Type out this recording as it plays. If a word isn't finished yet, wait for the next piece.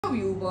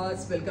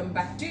viewers, welcome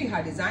back to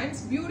Iha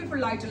Designs. Beautiful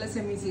light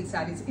semi-silk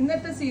sarees. In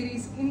this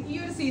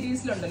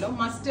series,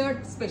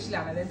 mustard special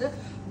ആണ്.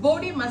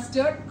 Body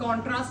mustard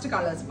contrast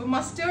colors.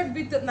 Mustard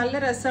with നല്ല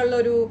രസമുള്ള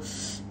ഒരു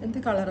എന്ത്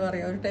colour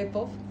പറയാ ഒരു type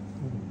of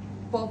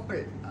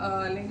purple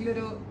അല്ലെങ്കിൽ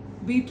ഒരു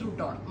beetroot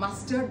tone.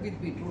 Mustard with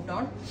beetroot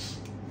tone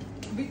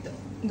with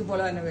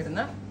ഇതുപോലെ തന്നെ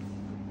വരുന്ന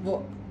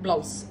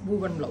blouse,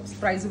 woven blouse.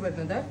 Price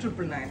വരുന്നത്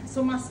 999. So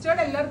mustard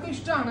എല്ലാവർക്കും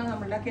ഇഷ്ടമാണ്.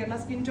 നമ്മുടെ കേരള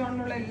സ്കിൻ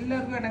ടോണിലുള്ള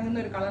എല്ലാവർക്കും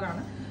ഇണങ്ങുന്ന ഒരു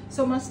കളറാണ്.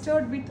 So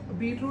mustard with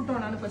beetroot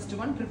tone ആണ് first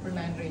one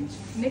 999 range.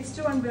 Next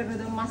one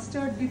വരുന്നത്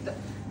mustard with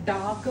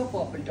darker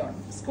purple tone.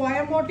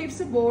 Square motifs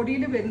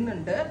ബോഡിയിൽ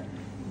വരുന്നുണ്ട്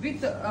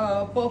with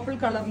purple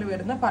കളറിൽ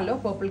വരുന്ന പല്ലോ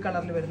purple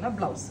കളറിൽ വരുന്ന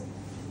blouse.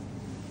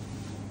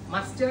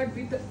 Mustard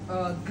with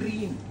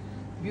green,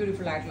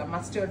 beautiful ആയിട്ടുള്ള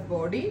mustard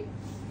body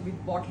with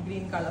bottle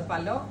green color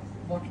palo,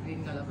 bottle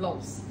green color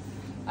blouse.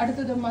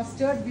 അടുത്തത്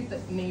mustard with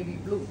navy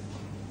blue,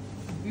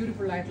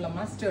 beautiful ആയിട്ടുള്ള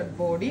mustard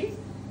body,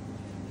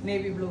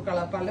 navy blue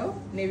color palo,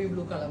 navy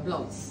blue color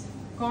blouse.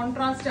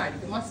 Contrast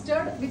ആയിരിക്കും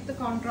mustard with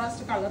contrast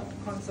color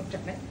concept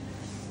ആണ്.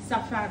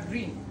 Sapphire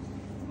green,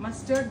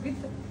 mustard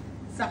with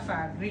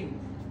sapphire green.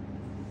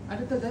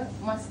 അടുത്തത്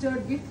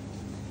mustard with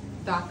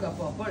darker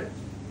purple,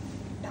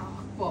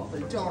 dark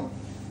purple tone.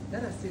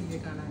 രസമില്ലേ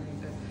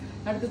കാണാനായിട്ട്.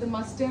 അടുത്തത്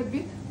mustard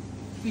with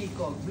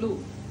peacock blue,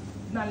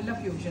 നല്ല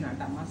fusion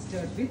ആട്ടാ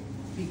mustard with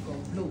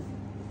peacock blue.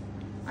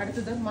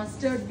 അടുത്തത്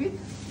mustard with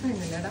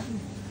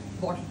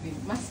bottle green.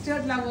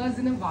 Mustard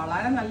ലവേഴ്സിന്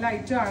വളരെ നല്ല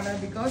item ആണ്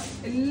ബിക്കോസ്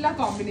എല്ലാ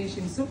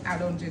കോമ്പിനേഷൻസും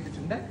ആഡ് ഓൺ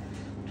ചെയ്തിട്ടുണ്ട്.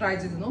 ട്രൈ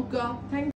ചെയ്ത് നോക്കുക.